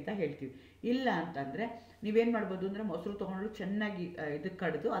 ಮಜ್ಜಿಗೆ ಅಂತ ಹೇಳ್ತೀವಿ. ಇಲ್ಲ ಅಂತಂದರೆ ನೀವೇನು ಮಾಡ್ಬೋದು ಅಂದರೆ ಮೊಸರು ತೊಗೊಂಡು ಚೆನ್ನಾಗಿ ಇದಕ್ಕೆ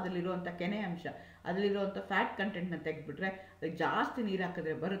ಕಡಿದು ಅದರಲ್ಲಿರುವಂಥ ಕೆನೆ ಅಂಶ, ಅದರಲ್ಲಿರುವಂಥ ಫ್ಯಾಟ್ ಕಂಟೆಂಟ್ನ ತೆಗೆದುಬಿಟ್ರೆ, ಅದಕ್ಕೆ ಜಾಸ್ತಿ ನೀರು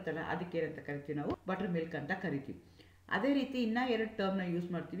ಹಾಕಿದ್ರೆ ಬರುತ್ತಲ್ಲ, ಅದಕ್ಕೆ ಏನಂತ ಕರಿತೀವಿ ನಾವು, ಬಟರ್ ಮಿಲ್ಕ್ ಅಂತ ಕರಿತೀವಿ. ಅದೇ ರೀತಿ ಇನ್ನೂ 2 ಟರ್ಮ್ನ ಯೂಸ್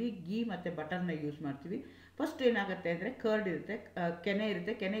ಮಾಡ್ತೀವಿ, ಗೀ ಮತ್ತು ಬಟರ್ನ ಯೂಸ್ ಮಾಡ್ತೀವಿ. ಫಸ್ಟ್ ಏನಾಗುತ್ತೆ ಅಂದರೆ ಕರ್ಡ್ ಇರುತ್ತೆ, ಕೆನೆ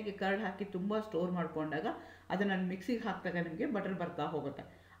ಇರುತ್ತೆ, ಕೆನೆಗೆ ಕರ್ಡ್ ಹಾಕಿ ತುಂಬ ಸ್ಟೋರ್ ಮಾಡ್ಕೊಂಡಾಗ ಅದನ್ನು ಮಿಕ್ಸಿಗೆ ಹಾಕಿದಾಗ ನಿಮಗೆ ಬಟರ್ ಬರ್ತಾ ಹೋಗುತ್ತೆ.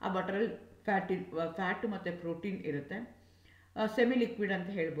 ಆ ಬಟರಲ್ಲಿ ಫ್ಯಾಟು ಮತ್ತು ಪ್ರೋಟೀನ್ ಇರುತ್ತೆ. ಸೆಮಿ ಲಿಕ್ವಿಡ್ ಅಂತ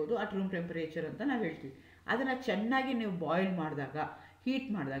ಹೇಳ್ಬೋದು, ಅಟ್ ರೂಮ್ ಟೆಂಪರೇಚರ್ ಅಂತ ನಾವು ಹೇಳ್ತೀವಿ. ಅದನ್ನು ಚೆನ್ನಾಗಿ ನೀವು ಬಾಯ್ಲ್ ಮಾಡಿದಾಗ, ಹೀಟ್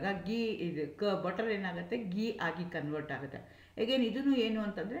ಮಾಡಿದಾಗ ಬಟರ್ ಏನಾಗುತ್ತೆ, ಗೀ ಆಗಿ ಕನ್ವರ್ಟ್ ಆಗುತ್ತೆ. ಅಗೇನ್ ಇದನ್ನು ಏನು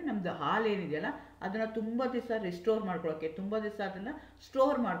ಅಂತಂದರೆ ನಮ್ಮದು ಹಾಲು ಏನಿದೆಯಲ್ಲ ಅದನ್ನು ತುಂಬ ದಿವಸ ರಿಸ್ಟೋರ್ ಮಾಡ್ಕೊಳ್ಳೋಕ್ಕೆ, ತುಂಬ ದಿವಸ ಅದನ್ನು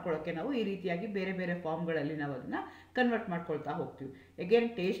ಸ್ಟೋರ್ ಮಾಡ್ಕೊಳ್ಳೋಕ್ಕೆ ನಾವು ಈ ರೀತಿಯಾಗಿ ಬೇರೆ ಬೇರೆ ಫಾರ್ಮ್ಗಳಲ್ಲಿ ನಾವು ಅದನ್ನು ಕನ್ವರ್ಟ್ ಮಾಡ್ಕೊಳ್ತಾ ಹೋಗ್ತೀವಿ. ಅಗೇನ್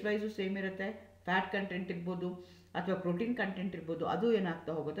ಟೇಸ್ಟ್ ವೈಸು ಸೇಮ್ ಇರುತ್ತೆ, ಫ್ಯಾಟ್ ಕಂಟೆಂಟ್ ಇರ್ಬೋದು ಅಥವಾ ಪ್ರೋಟೀನ್ ಕಂಟೆಂಟ್ ಇರ್ಬೋದು, ಅದು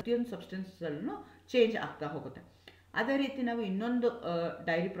ಏನಾಗ್ತಾ ಹೋಗುತ್ತೆ, ಪ್ರತಿಯೊಂದು ಸಬ್ಸ್ಟೆನ್ಸಲ್ಲೂ ಚೇಂಜ್ ಆಗ್ತಾ ಹೋಗುತ್ತೆ. ಅದೇ ರೀತಿ ನಾವು ಇನ್ನೊಂದು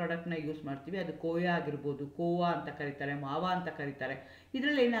ಡೈರಿ ಪ್ರಾಡಕ್ಟ್ನ ಯೂಸ್ ಮಾಡ್ತೀವಿ, ಅದು ಕೋಯಾ ಆಗಿರ್ಬೋದು, ಕೋವಾ ಅಂತ ಕರೀತಾರೆ, ಮಾವಾ ಅಂತ ಕರೀತಾರೆ.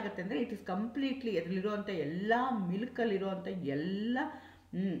 ಇದರಲ್ಲಿ ಏನಾಗುತ್ತೆ ಅಂದರೆ ಇಟ್ ಇಸ್ ಕಂಪ್ಲೀಟ್ಲಿ ಅದರಲ್ಲಿರುವಂಥ ಎಲ್ಲ ಮಿಲ್ಕಲ್ಲಿರುವಂಥ ಎಲ್ಲ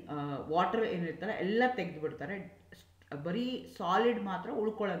ವಾಟರ್ ಏನಿರ್ತಾರೆ ಎಲ್ಲ ತೆಗೆದುಬಿಡ್ತಾರೆ, ಬರೀ ಸಾಲಿಡ್ ಮಾತ್ರ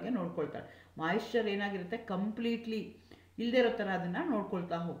ಉಳ್ಕೊಳ್ಳೋಂಗೆ ನೋಡ್ಕೊಳ್ತಾರೆ. ಮಾಯಿಶ್ಚರ್ ಏನಾಗಿರುತ್ತೆ ಕಂಪ್ಲೀಟ್ಲಿ ಇಲ್ಲದೆ ಇರೋ ಥರ ಅದನ್ನು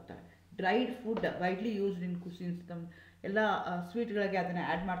ನೋಡ್ಕೊಳ್ತಾ ಹೋಗ್ತಾರೆ. Dried food widely used in ಕುಸಿನ್ಸ್, ಎಲ್ಲ ಸ್ವೀಟ್ಗಳಿಗೆ ಅದನ್ನು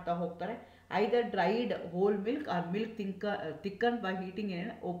ಆ್ಯಡ್ ಮಾಡ್ತಾ ಹೋಗ್ತಾರೆ. ಐದರ್ dried hole milk R milk thickened by heating in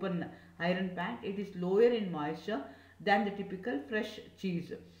an open iron pan. It is lower in moisture than the typical fresh cheese.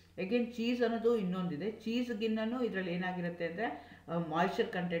 Again cheese ಅನ್ನೋದು ಇನ್ನೊಂದಿದೆ, ಚೀಸ್ಗಿನ್ನೂ ಇದರಲ್ಲಿ ಏನಾಗಿರುತ್ತೆ ಅಂದರೆ moisture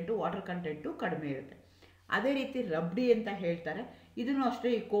content, water content ಕಡಿಮೆ ಇರುತ್ತೆ. ಅದೇ ರೀತಿ ರಬ್ಡಿ ಅಂತ ಹೇಳ್ತಾರೆ, ಇದನ್ನು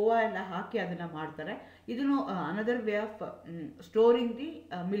ಅಷ್ಟೇ ಈ ಕೋವಾ ಎಲ್ಲ ಹಾಕಿ ಅದನ್ನು ಮಾಡ್ತಾರೆ. ಇದನ್ನು another way of storing the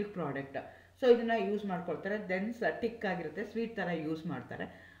milk product. So ಇದನ್ನು ಯೂಸ್ ಮಾಡ್ಕೊಳ್ತಾರೆ. ದೆನ್ಸ್ ಟಿಕ್ ಆಗಿರುತ್ತೆ, ಸ್ವೀಟ್ ಥರ ಯೂಸ್ ಮಾಡ್ತಾರೆ.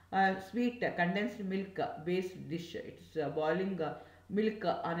 Sweet condensed milk based dish. It's boiling milk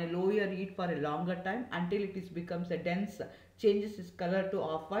on a lower heat for a longer time until it becomes a dense, changes its color to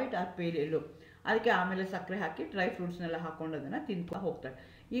off white or pale yellow. ಅದಕ್ಕೆ ಆಮೇಲೆ ಸಕ್ಕರೆ ಹಾಕಿ dry ಫ್ರೂಟ್ಸ್ನೆಲ್ಲ ಹಾಕೊಂಡು ಅದನ್ನು ತಿನ್ಕೊ ಹೋಗ್ತಾರೆ.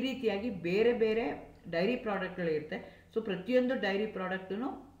 ಈ ರೀತಿಯಾಗಿ ಬೇರೆ ಬೇರೆ ಡೈರಿ ಪ್ರಾಡಕ್ಟ್ಗಳಿರುತ್ತೆ. ಸೊ ಪ್ರತಿಯೊಂದು ಡೈರಿ ಪ್ರಾಡಕ್ಟೂ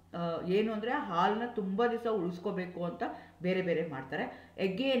ಏನು ಅಂದರೆ ಹಾಲನ್ನ ತುಂಬ ದಿವಸ ಉಳಿಸ್ಕೋಬೇಕು ಅಂತ ಬೇರೆ ಬೇರೆ ಮಾಡ್ತಾರೆ.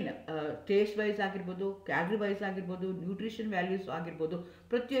 ಎಗೇನ್ ಟೇಸ್ಟ್ ವೈಸ್ ಆಗಿರ್ಬೋದು, ಕ್ಯಾಲರಿ ವೈಸ್ ಆಗಿರ್ಬೋದು, ನ್ಯೂಟ್ರಿಷನ್ ವ್ಯಾಲ್ಯೂಸ್ ಆಗಿರ್ಬೋದು,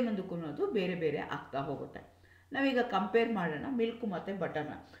 ಪ್ರತಿಯೊಂದಕ್ಕೂ ಅದು ಬೇರೆ ಬೇರೆ ಆಗ್ತಾ ಹೋಗುತ್ತೆ. ನಾವೀಗ ಕಂಪೇರ್ ಮಾಡೋಣ ಮಿಲ್ಕು ಮತ್ತು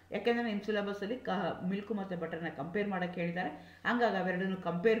ಬಟರ್ನ. ಯಾಕೆಂದರೆ ನಿಮ್ಮ ಸಿಲೆಬಸ್ಸಲ್ಲಿ ಮಿಲ್ಕು ಮತ್ತು ಬಟರ್ನ ಕಂಪೇರ್ ಮಾಡೋಕ್ಕೆ ಹೇಳಿದ್ದಾರೆ, ಹಂಗಾಗಿ ಅವೆರಡನ್ನು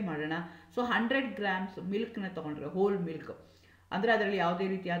ಕಂಪೇರ್ ಮಾಡೋಣ. ಸೊ 100 grams ಮಿಲ್ಕ್ನ ತೊಗೊಂಡ್ರೆ, ಹೋಲ್ ಮಿಲ್ಕ್ ಅಂದರೆ ಅದರಲ್ಲಿ ಯಾವುದೇ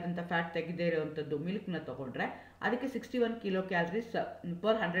ರೀತಿಯಾದಂಥ ಫ್ಯಾಟ್ ತೆಗೆದೇ ಇರೋವಂಥದ್ದು ಮಿಲ್ಕ್ನ ತೊಗೊಂಡ್ರೆ ಅದಕ್ಕೆ 61 kcal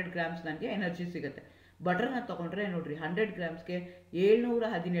per 100 grams ನನಗೆ ಎನರ್ಜಿ ಸಿಗುತ್ತೆ. ಬಟರ್ನ ತೊಗೊಂಡ್ರೆ ನೋಡಿರಿ 100 ಗ್ರಾಮ್ಸ್ಗೆ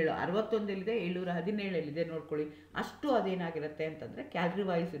 717, 61 717 ನೋಡ್ಕೊಳ್ಳಿ. ಅಷ್ಟು ಅದೇನಾಗಿರುತ್ತೆ ಅಂತಂದರೆ ಕ್ಯಾಲ್ರಿ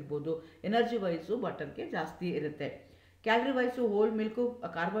ವೈಸ್ ಇರ್ಬೋದು, ಎನರ್ಜಿ ವೈಸು ಬಟರ್ಗೆ ಜಾಸ್ತಿ ಇರುತ್ತೆ. Calorie wise hole milk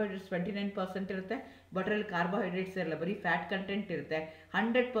carbohydrates 29% ಇರುತ್ತೆ, ಬಟರಲ್ಲಿ ಕಾರ್ಬೋಹೈಡ್ರೇಟ್ಸ್ ಇರಲ್ಲ, ಬರೀ ಫ್ಯಾಟ್ ಕಂಟೆಂಟ್ ಇರುತ್ತೆ.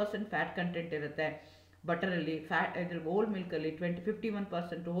 100% ಫ್ಯಾಟ್ ಕಂಟೆಂಟ್ ಇರುತ್ತೆ ಬಟರಲ್ಲಿ. ಇದ್ರ ಹೋಲ್ ಮಿಲ್ಕಲ್ಲಿ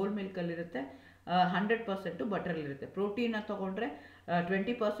 51% ಹೋಲ್ ಮಿಲ್ಕಲ್ಲಿರುತ್ತೆ, 100% ಬಟರಲ್ಲಿರುತ್ತೆ. ಪ್ರೋಟೀನ ತೊಗೊಂಡ್ರೆ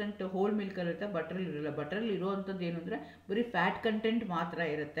 20% ಹೋಲ್ ಮಿಲ್ಕಲ್ಲಿರುತ್ತೆ, ಬಟರಲ್ಲಿ ಇರಲ್ಲ. ಬಟರಲ್ಲಿ ಇರುವಂಥದ್ದು ಏನು ಅಂದರೆ ಬರೀ ಫ್ಯಾಟ್ ಕಂಟೆಂಟ್ ಮಾತ್ರ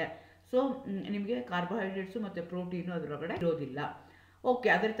ಇರುತ್ತೆ. ಸೊ ನಿಮಗೆ ಕಾರ್ಬೋಹೈಡ್ರೇಟ್ಸು ಮತ್ತು ಪ್ರೋಟೀನು ಅದರೊಳಗಡೆ ಇರೋದಿಲ್ಲ. ಓಕೆ,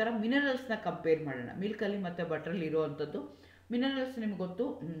 ಅದೇ ಥರ ಮಿನರಲ್ಸ್ನ ಕಂಪೇರ್ ಮಾಡೋಣ ಮಿಲ್ಕಲ್ಲಿ ಮತ್ತು ಬಟರಲ್ಲಿ ಇರೋವಂಥದ್ದು. ಮಿನರಲ್ಸ್ ನಿಮ್ಗೆ ಗೊತ್ತು,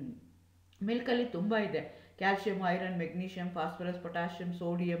 ಮಿಲ್ಕಲ್ಲಿ ತುಂಬ ಇದೆ. Calcium, iron, magnesium, phosphorus, potassium,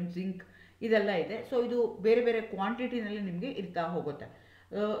 sodium, zinc ಇದೆಲ್ಲ ಇದೆ. ಸೊ ಇದು ಬೇರೆ ಬೇರೆ ಕ್ವಾಂಟಿಟಿನಲ್ಲಿ ನಿಮಗೆ ಇರ್ತಾ ಹೋಗುತ್ತೆ.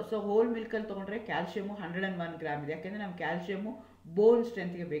 ಸೊ ಹೋಲ್ ಮಿಲ್ಕಲ್ಲಿ ತೊಗೊಂಡ್ರೆ ಕ್ಯಾಲ್ಶಿಯಮು 101 ಗ್ರಾಮ್ ಇದೆ, ಯಾಕೆಂದರೆ ನಮ್ಮ ಕ್ಯಾಲ್ಶಿಯಮು ಬೋನ್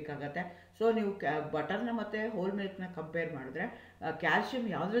ಸ್ಟ್ರೆಂತ್ಗೆ ಬೇಕಾಗತ್ತೆ. ಸೊ ನೀವು ಬಟರ್ನ ಮತ್ತು ಹೋಲ್ ಮಿಲ್ಕ್ನ ಕಂಪೇರ್ ಮಾಡಿದ್ರೆ ಕ್ಯಾಲ್ಶಿಯಮ್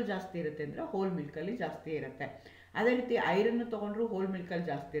ಯಾವುದ್ರಲ್ಲಿ ಜಾಸ್ತಿ ಇರುತ್ತೆ ಅಂದರೆ ಹೋಲ್ ಮಿಲ್ಕಲ್ಲಿ ಜಾಸ್ತಿ ಇರುತ್ತೆ. ಅದೇ ರೀತಿ ಐರನ್ ತೊಗೊಂಡ್ರು ಹೋಲ್ ಮಿಲ್ಕಲ್ಲಿ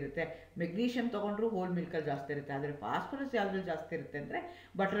ಜಾಸ್ತಿ ಇರುತ್ತೆ, ಮೆಗ್ನೀಷಿಯಮ್ ತೊಗೊಂಡ್ರು ಹೋಲ್ ಮಿಲ್ಕಲ್ಲಿ ಜಾಸ್ತಿ ಇರುತ್ತೆ. ಆದರೆ ಫಾಸ್ಫರಸ್ ಯಾವುದ್ರಲ್ಲಿ ಜಾಸ್ತಿ ಇರುತ್ತೆ ಅಂದರೆ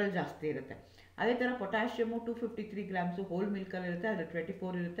ಬಟರಲ್ಲಿ ಜಾಸ್ತಿ ಇರುತ್ತೆ. ಅದೇ ಥರ ಪೊಟ್ಯಾಷಿಯಮು 253 ಗ್ರಾಮ್ಸು ಹೋಲ್ ಮಿಲ್ಕಲ್ಲಿ ಇರುತ್ತೆ, ಆದರೆ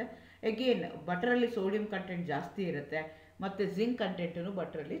 24 ಇರುತ್ತೆ. ಎಗೇನ್ ಬಟರಲ್ಲಿ ಸೋಡಿಯಂ ಕಂಟೆಂಟ್ ಜಾಸ್ತಿ ಇರುತ್ತೆ ಮತ್ತು ಜಿಂಕ್ ಕಂಟೆಂಟೂ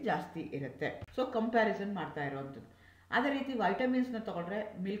ಬಟರಲ್ಲಿ ಜಾಸ್ತಿ ಇರುತ್ತೆ. ಸೊ ಕಂಪ್ಯಾರಿಸನ್ ಮಾಡ್ತಾ ಇರೋವಂಥದ್ದು. ಅದೇ ರೀತಿ ವೈಟಮಿನ್ಸ್ನ ತೊಗೊಂಡ್ರೆ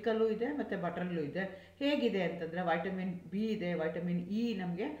ಮಿಲ್ಕಲ್ಲೂ ಇದೆ ಮತ್ತು ಬಟರಲ್ಲೂ ಇದೆ. ಹೇಗಿದೆ ಅಂತಂದರೆ ವೈಟಮಿನ್ ಬಿ ಇದೆ, ವೈಟಮಿನ್ ಇ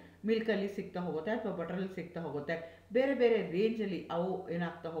ನಮಗೆ ಮಿಲ್ಕಲ್ಲಿ ಸಿಗ್ತಾ ಹೋಗುತ್ತೆ ಅಥವಾ ಬಟರಲ್ಲಿ ಸಿಗ್ತಾ ಹೋಗುತ್ತೆ. ಬೇರೆ ಬೇರೆ ರೇಂಜಲ್ಲಿ ಅವು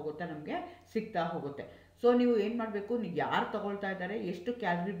ಏನಾಗ್ತಾ ಹೋಗುತ್ತೆ, ನಮಗೆ ಸಿಗ್ತಾ ಹೋಗುತ್ತೆ. ಸೊ ನೀವು ಏನು ಮಾಡಬೇಕು, ನೀವು ಯಾರು ತೊಗೊಳ್ತಾ ಇದ್ದಾರೆ, ಎಷ್ಟು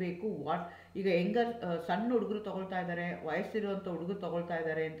ಕ್ಯಾಲರಿ ಬೇಕು, ಈಗ ಸಣ್ಣ ಹುಡುಗರು ತೊಗೊಳ್ತಾ ಇದ್ದಾರೆ, ವಯಸ್ಸಿರುವಂಥ ಹುಡುಗರು ತೊಗೊಳ್ತಾ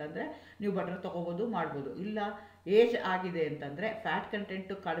ಇದ್ದಾರೆ ಅಂತಂದರೆ ನೀವು ಬಟರ್ ತೊಗೋಬೋದು, ಮಾಡ್ಬೋದು. ಇಲ್ಲ ಏಜ್ ಆಗಿದೆ ಅಂತಂದರೆ ಫ್ಯಾಟ್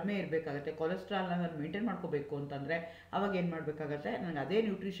ಕಂಟೆಂಟು ಕಡಿಮೆ ಇರಬೇಕಾಗತ್ತೆ, ಕೊಲೆಸ್ಟ್ರಾಲ್ನ ನಾನು ಮೇಂಟೈನ್ ಮಾಡ್ಕೋಬೇಕು ಅಂತಂದರೆ ಅವಾಗ ಏನು ಮಾಡಬೇಕಾಗತ್ತೆ, ನನಗೆ ಅದೇ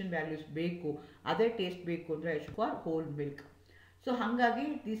ನ್ಯೂಟ್ರಿಷನ್ ವ್ಯಾಲ್ಯೂಸ್ ಬೇಕು, ಅದೇ ಟೇಸ್ಟ್ ಬೇಕು ಅಂದರೆ I should for hole milk. So ಹಾಗಾಗಿ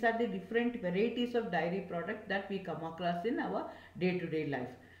these are the different varieties of dairy product that we come across in our day to day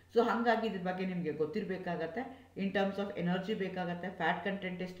life. So ಹಾಗಾಗಿ ಇದ್ರ ಬಗ್ಗೆ ನಿಮಗೆ ಗೊತ್ತಿರಬೇಕಾಗತ್ತೆ. ಇನ್ ಟರ್ಮ್ಸ್ ಆಫ್ ಎನರ್ಜಿ ಬೇಕಾಗತ್ತೆ, ಫ್ಯಾಟ್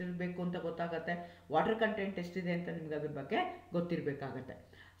ಕಂಟೆಂಟ್ ಎಷ್ಟಿರಬೇಕು ಅಂತ ಗೊತ್ತಾಗತ್ತೆ, water content ಎಷ್ಟಿದೆ ಅಂತ ನಿಮ್ಗೆ ಅದ್ರ ಬಗ್ಗೆ ಗೊತ್ತಿರಬೇಕಾಗತ್ತೆ.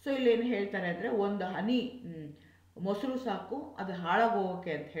 ಸೊ ಇಲ್ಲೇನು ಹೇಳ್ತಾರೆ ಅಂದರೆ, ಒಂದು ಹನಿ ಮೊಸರು ಸಾಕು ಅದು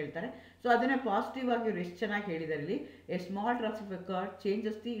ಹಾಳಾಗೋಗೋಕ್ಕೆ ಅಂತ ಹೇಳ್ತಾರೆ. ಸೊ ಅದನ್ನೇ ಪಾಸಿಟಿವ್ ಆಗಿ ಇವ್ರು ಎಷ್ಟು ಚೆನ್ನಾಗಿ ಹೇಳಿದ್ದಾರೆ ಇಲ್ಲಿ, A small drops of A curd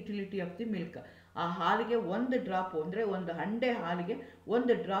changes the utility of the milk. ಆ ಹಾಲಿಗೆ ಒಂದು ಡ್ರಾಪು ಅಂದರೆ ಒಂದು ಹಂಡೆ ಹಾಲಿಗೆ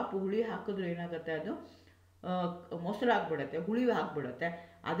ಒಂದು ಡ್ರಾಪ್ ಹುಳಿ ಹಾಕಿದ್ರೆ ಏನಾಗುತ್ತೆ, ಅದು ಮೊಸರು ಆಗಿಬಿಡುತ್ತೆ, ಹುಳಿ ಆಗಿಬಿಡುತ್ತೆ.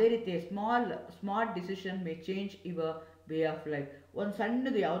 ಅದೇ ರೀತಿ smart decision May change your way of life. ಒಂದು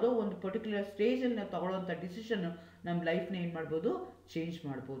ಸಣ್ಣದು ಯಾವುದೋ ಒಂದು ಪರ್ಟಿಕ್ಯುಲರ್ ಸ್ಟೇಜಲ್ಲಿ ನಾವು ತೊಗೊಳ್ಳೋವಂಥ ಡಿಸಿಷನ್ನು ನಮ್ಮ ಲೈಫ್ನ ಏನು ಮಾಡ್ಬೋದು, ಚೇಂಜ್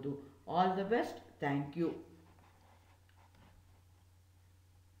ಮಾಡ್ಬೋದು. All the best. Thank you.